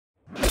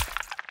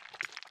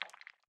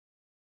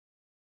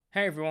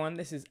Hey everyone,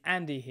 this is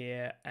Andy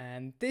here,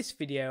 and this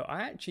video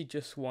I actually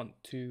just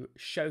want to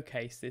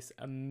showcase this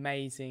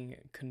amazing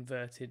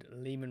converted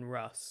Leman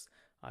Russ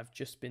I've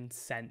just been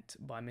sent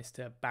by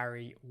Mr.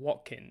 Barry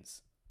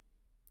Watkins.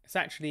 It's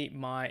actually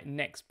my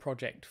next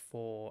project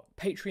for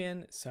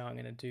Patreon, so I'm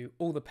going to do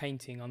all the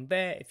painting on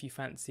there if you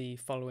fancy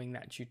following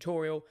that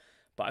tutorial,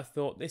 but I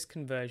thought this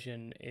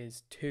conversion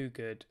is too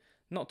good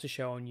not to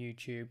show on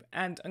YouTube,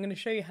 and I'm going to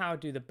show you how I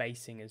do the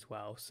basing as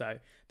well, so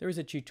there is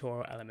a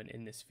tutorial element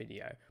in this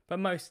video, but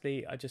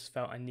mostly I just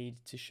felt I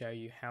needed to show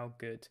you how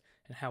good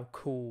and how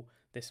cool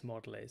this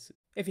model is.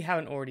 If you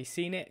haven't already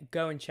seen it,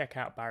 go and check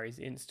out Barry's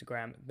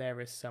Instagram. There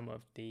is some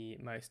of the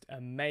most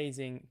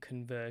amazing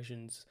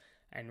conversions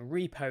and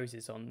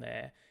reposes on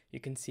there. You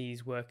can see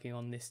he's working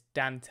on this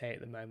Dante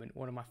at the moment,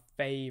 one of my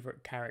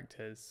favourite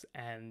characters,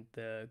 and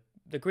the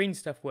green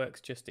stuff works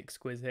just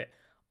exquisite.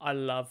 I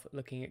love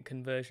looking at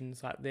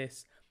conversions like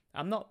this.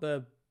 I'm not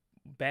the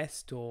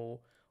best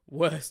or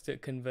worst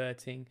at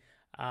converting,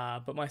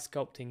 but my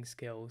sculpting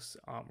skills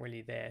aren't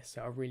really there,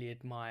 so I really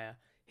admire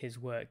his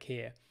work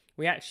here.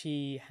 We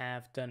actually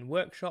have done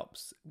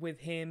workshops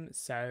with him,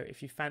 so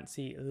if you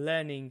fancy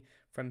learning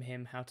from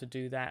him how to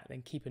do that,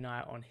 then keep an eye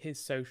out on his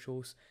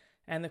socials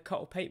and the Cut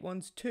or Paint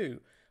ones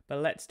too. But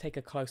let's take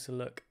a closer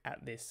look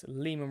at this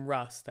Leman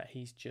Russ that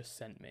he's just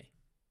sent me.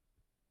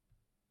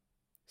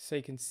 So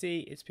you can see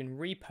it's been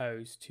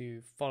reposed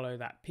to follow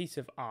that piece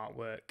of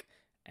artwork,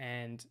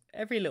 and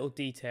every little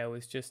detail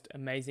is just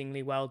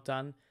amazingly well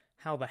done.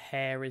 How the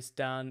hair is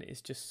done is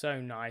just so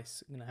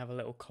nice. I'm going to have a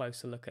little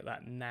closer look at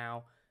that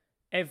now.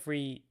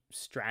 Every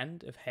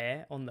strand of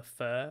hair on the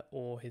fur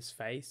or his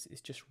face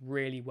is just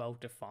really well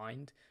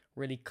defined,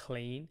 really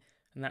clean,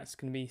 and that's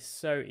going to be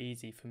so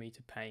easy for me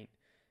to paint.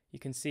 You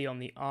can see on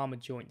the armor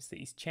joints that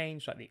he's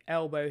changed, like the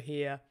elbow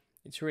here,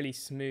 it's really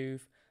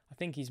smooth. I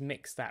think he's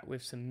mixed that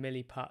with some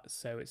milliput,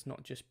 so it's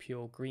not just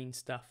pure green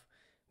stuff,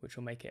 which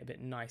will make it a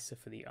bit nicer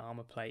for the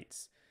armor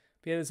plates.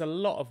 But yeah, there's a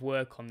lot of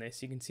work on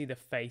this. You can see the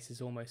face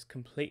is almost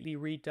completely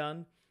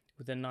redone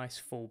with a nice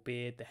full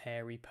beard, the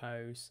hairy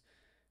pose.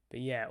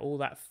 But yeah, all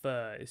that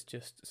fur is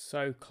just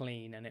so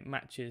clean, and it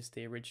matches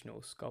the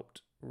original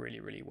sculpt really,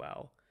 really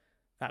well.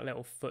 That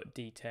little foot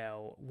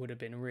detail would have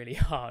been really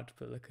hard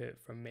to look at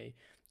from me,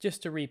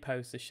 just to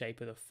repose the shape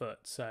of the foot.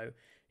 So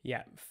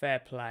yeah, fair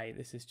play.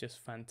 This is just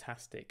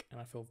fantastic,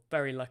 and I feel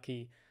very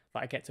lucky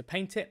that I get to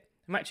paint it.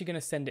 I'm actually going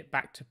to send it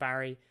back to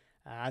Barry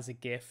as a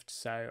gift,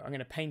 so I'm going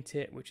to paint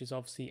it, which is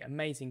obviously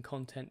amazing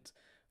content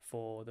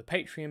for the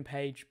Patreon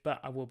page, but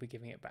I will be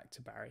giving it back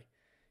to Barry.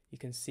 You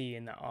can see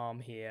in the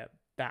arm here,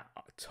 that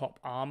top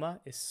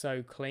armor is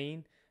so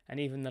clean, and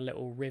even the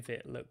little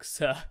rivet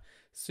looks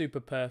super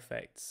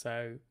perfect.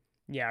 So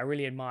yeah, I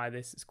really admire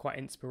this. It's quite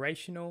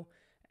inspirational.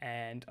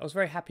 And I was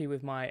very happy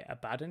with my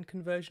Abaddon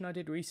conversion I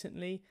did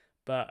recently,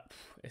 but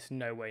it's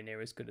nowhere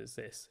near as good as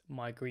this.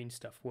 My green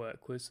stuff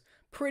work was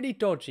pretty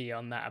dodgy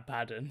on that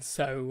Abaddon,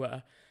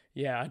 so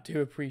yeah, I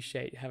do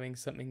appreciate having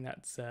something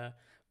that's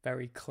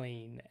very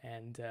clean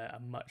and a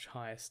much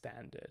higher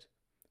standard.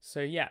 So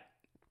yeah,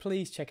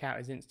 please check out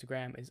his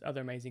Instagram, his other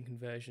amazing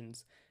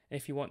conversions,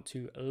 and if you want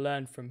to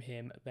learn from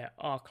him, there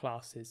are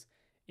classes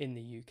in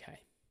the UK.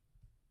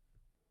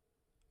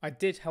 I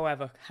did,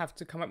 however, have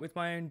to come up with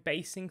my own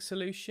basing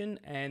solution,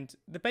 and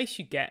the base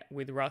you get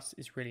with Russ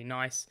is really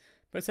nice,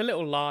 but it's a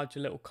little large, a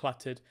little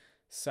cluttered,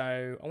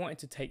 so I wanted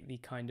to take the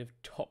kind of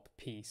top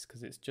piece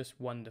because it's just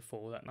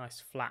wonderful, that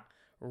nice flat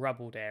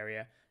rubbled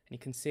area, and you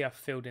can see I've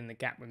filled in the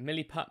gap with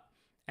milliput,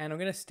 and I'm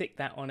going to stick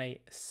that on a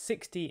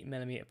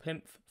 60mm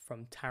plinth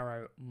from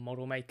Tarot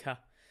Model Maker,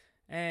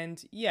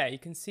 and yeah, you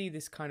can see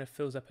this kind of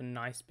fills up a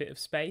nice bit of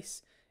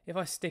space. If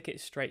I stick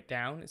it straight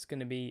down, it's going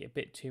to be a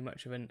bit too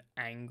much of an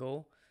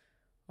angle.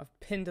 I've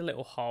pinned a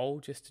little hole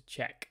just to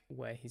check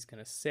where he's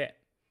going to sit.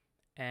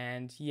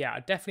 And yeah,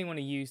 I definitely want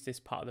to use this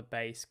part of the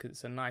base because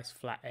it's a nice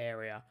flat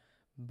area.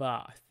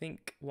 But I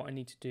think what I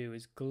need to do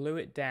is glue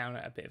it down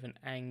at a bit of an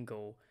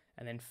angle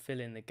and then fill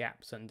in the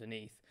gaps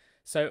underneath.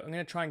 So I'm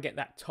going to try and get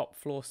that top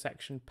floor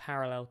section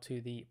parallel to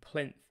the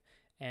plinth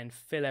and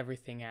fill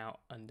everything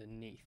out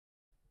underneath.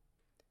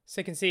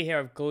 So you can see here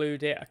I've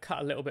glued it. I cut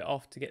a little bit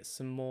off to get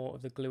some more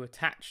of the glue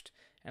attached,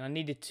 and I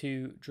needed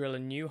to drill a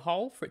new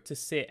hole for it to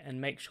sit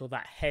and make sure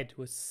that head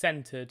was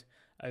centered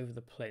over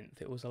the plinth.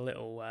 It was a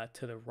little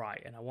to the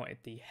right, and I wanted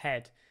the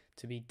head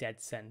to be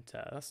dead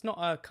center. That's not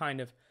a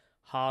kind of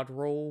hard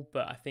rule,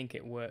 but I think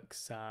it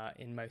works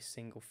in most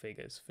single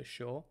figures for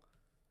sure.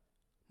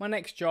 My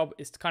next job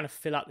is to kind of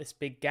fill out this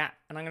big gap,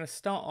 and I'm going to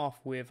start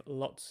off with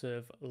lots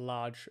of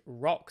large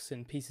rocks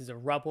and pieces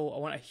of rubble. I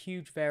want a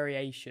huge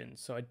variation,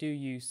 so I do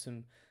use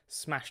some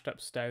smashed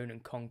up stone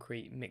and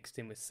concrete mixed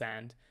in with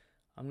sand.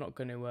 I'm not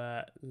going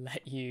to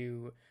let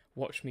you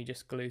watch me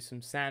just glue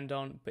some sand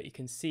on, but you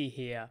can see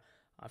here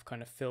I've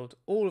kind of filled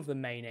all of the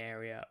main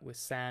area with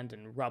sand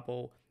and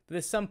rubble. But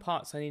there's some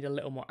parts I need a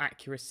little more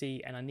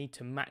accuracy and I need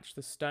to match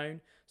the stone.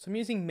 So I'm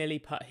using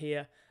milliput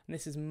here, and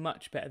this is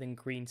much better than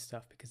green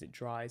stuff because it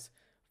dries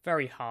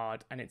very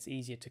hard and it's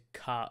easier to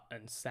cut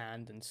and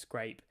sand and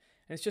scrape.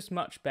 and it's just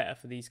much better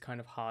for these kind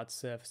of hard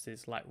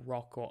surfaces like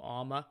rock or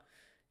armour.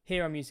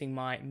 Here I'm using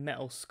my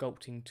metal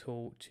sculpting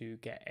tool to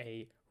get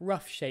a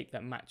rough shape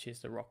that matches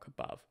the rock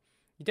above.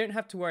 You don't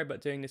have to worry about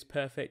doing this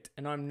perfect,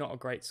 and I'm not a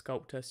great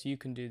sculptor, so you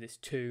can do this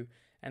too.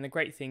 And the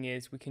great thing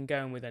is we can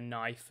go in with a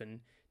knife and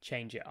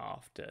change it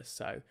after.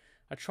 So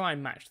I try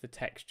and match the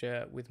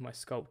texture with my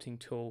sculpting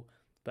tool,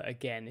 but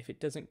again, if it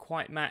doesn't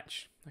quite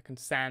match, I can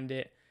sand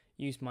it,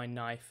 use my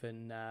knife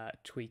and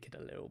tweak it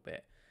a little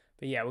bit.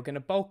 But yeah, we're going to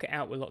bulk it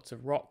out with lots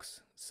of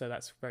rocks, so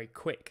that's very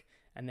quick.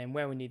 And then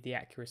where we need the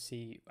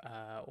accuracy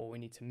or we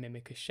need to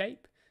mimic a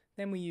shape,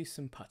 then we use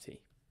some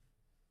putty.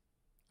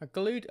 I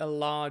glued a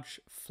large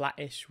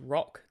flattish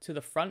rock to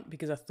the front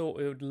because I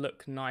thought it would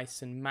look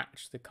nice and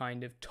match the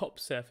kind of top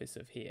surface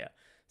of here.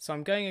 So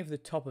I'm going over the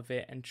top of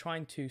it and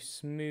trying to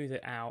smooth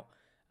it out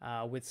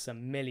with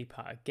some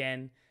milliput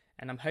again,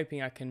 and I'm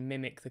hoping I can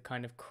mimic the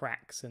kind of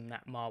cracks and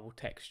that marble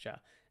texture.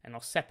 And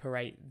I'll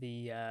separate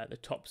the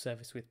top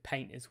surface with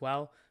paint as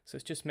well, so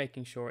it's just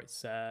making sure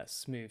it's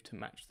smooth to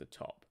match the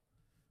top.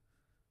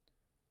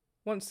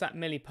 Once that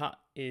milliput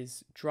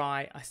is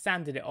dry, I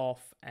sanded it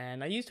off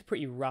and I used a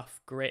pretty rough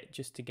grit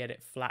just to get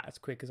it flat as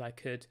quick as I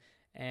could.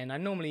 And I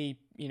normally,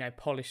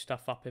 polish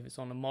stuff up if it's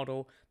on a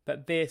model,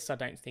 but this I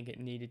don't think it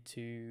needed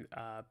to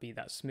be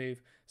that smooth.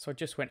 So I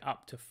just went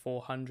up to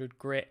 400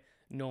 grit.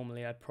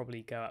 Normally I'd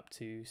probably go up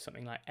to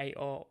something like 8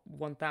 or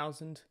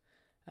 1000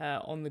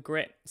 on the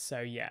grit.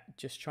 So yeah,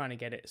 just trying to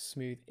get it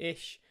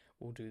smooth-ish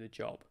will do the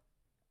job.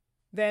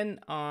 Then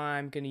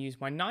I'm going to use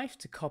my knife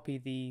to copy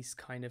these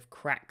kind of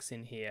cracks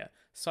in here.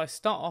 So I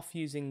start off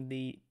using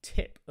the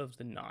tip of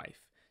the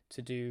knife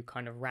to do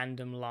kind of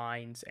random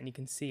lines, and you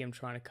can see I'm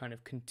trying to kind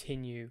of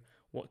continue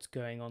what's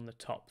going on the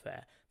top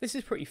there. This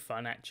is pretty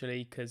fun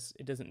actually because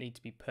it doesn't need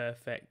to be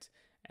perfect,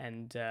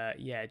 and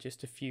yeah,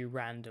 just a few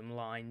random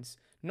lines.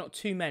 Not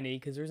too many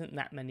because there isn't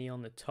that many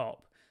on the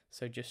top,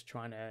 so just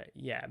trying to,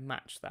 yeah,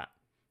 match that.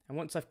 And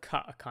once I've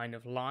cut a kind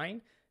of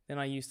line, then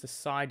I use the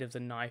side of the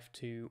knife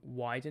to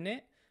widen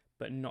it,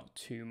 but not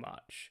too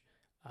much.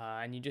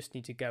 And you just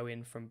need to go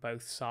in from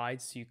both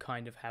sides so you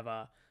kind of have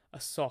a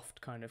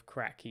soft kind of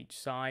crack each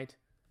side.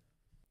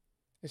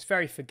 It's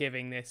very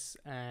forgiving this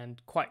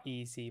and quite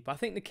easy, but I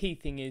think the key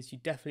thing is you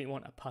definitely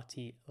want a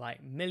putty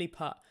like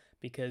milliput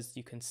because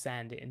you can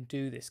sand it and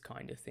do this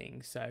kind of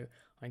thing. So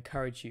I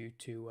encourage you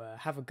to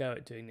have a go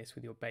at doing this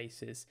with your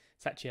bases.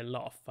 It's actually a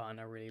lot of fun,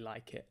 I really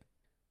like it.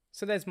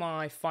 So there's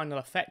my final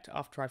effect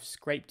after I've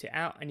scraped it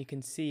out, and you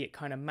can see it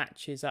kind of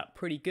matches up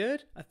pretty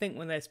good. I think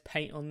when there's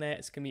paint on there,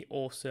 it's going to be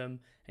awesome,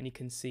 and you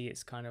can see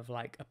it's kind of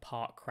like a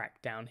part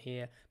crack down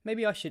here.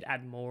 Maybe I should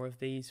add more of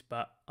these,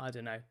 but I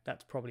don't know,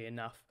 that's probably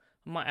enough.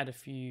 I might add a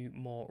few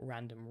more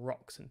random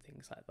rocks and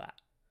things like that.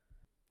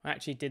 I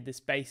actually did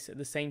this base at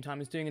the same time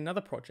as doing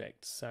another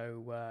project,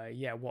 so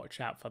yeah, watch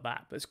out for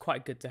that. But it's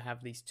quite good to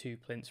have these two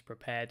plinths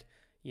prepared.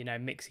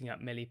 Mixing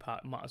up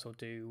milliput, might as well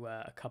do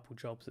a couple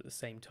jobs at the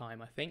same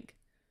time, I think.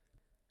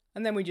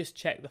 And then we just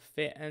check the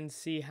fit and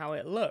see how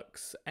it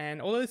looks.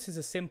 And although this is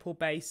a simple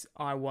base,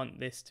 I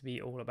want this to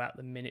be all about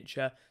the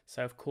miniature.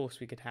 So of course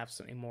we could have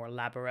something more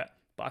elaborate,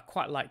 but I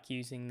quite like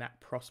using that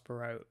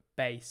Prospero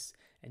base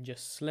and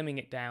just slimming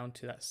it down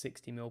to that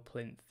 60mm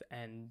plinth.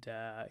 And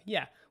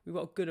yeah, we've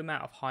got a good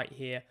amount of height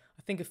here.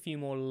 I think a few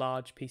more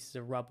large pieces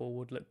of rubble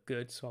would look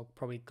good, so I'll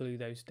probably glue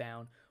those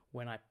down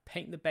when I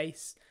paint the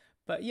base.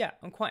 But yeah,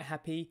 I'm quite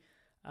happy.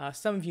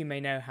 Some of you may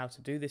know how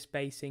to do this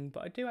basing,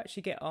 but I do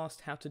actually get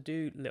asked how to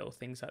do little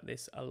things like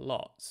this a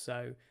lot.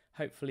 So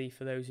hopefully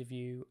for those of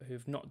you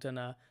who've not done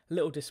a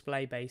little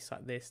display base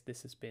like this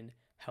has been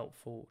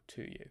helpful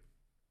to you.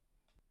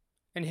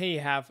 And here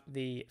you have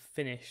the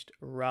finished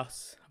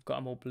Russ. I've got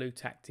them all blue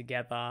tacked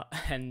together,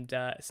 and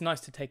it's nice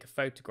to take a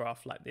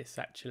photograph like this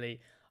actually.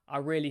 I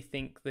really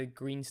think the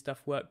green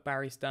stuff work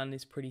Barry's done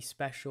is pretty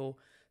special.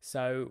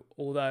 So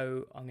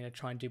although I'm going to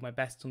try and do my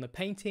best on the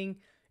painting,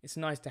 it's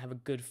nice to have a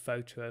good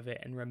photo of it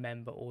and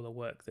remember all the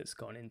work that's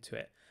gone into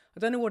it. I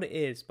don't know what it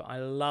is, but I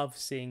love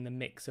seeing the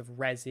mix of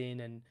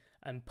resin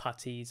and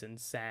putties and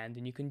sand,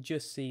 and you can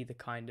just see the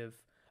kind of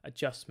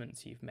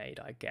adjustments you've made,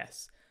 I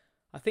guess.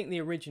 I think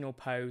the original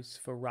pose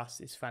for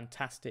Russ is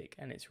fantastic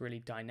and it's really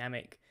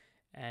dynamic,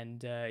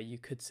 and you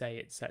could say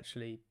it's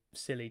actually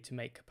silly to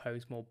make a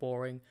pose more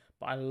boring,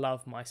 but I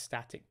love my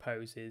static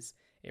poses.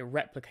 It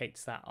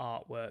replicates that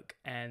artwork,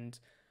 and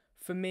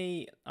for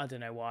me, I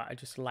don't know why, I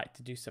just like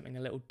to do something a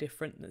little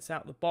different that's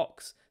out the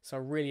box. So I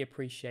really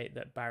appreciate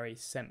that Barry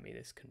sent me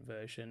this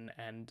conversion,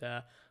 and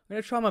I'm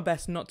going to try my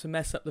best not to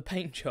mess up the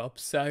paint job.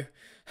 So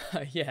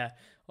yeah,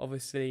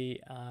 obviously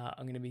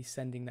I'm going to be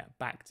sending that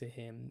back to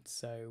him.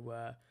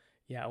 So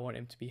yeah, I want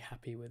him to be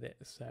happy with it.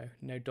 So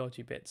no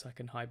dodgy bits I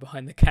can hide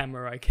behind the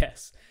camera, I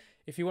guess.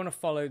 If you want to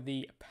follow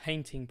the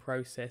painting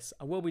process,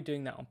 I will be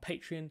doing that on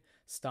Patreon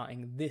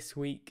starting this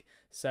week.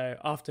 So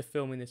after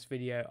filming this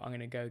video, I'm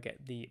going to go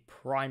get the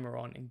primer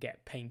on and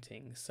get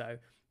painting. So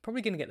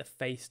probably going to get the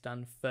face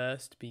done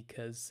first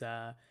because,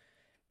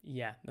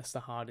 yeah, that's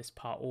the hardest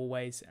part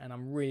always. And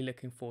I'm really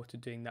looking forward to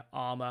doing the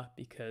armor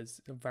because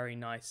it's a very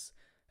nice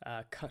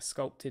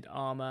sculpted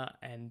armor,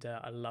 and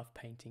I love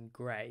painting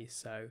grey.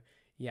 So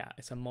yeah,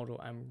 it's a model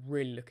I'm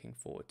really looking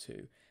forward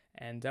to.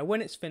 And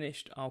when it's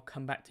finished, I'll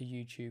come back to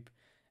YouTube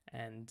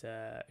and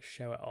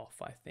show it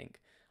off, I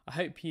think. I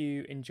hope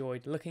you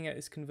enjoyed looking at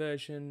this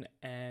conversion,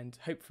 and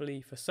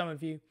hopefully for some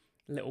of you,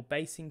 little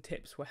basing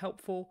tips were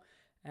helpful.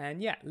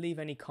 And yeah, leave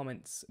any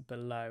comments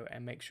below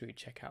and make sure you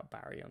check out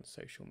Barry on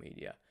social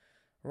media.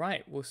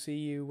 Right, we'll see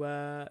you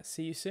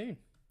soon.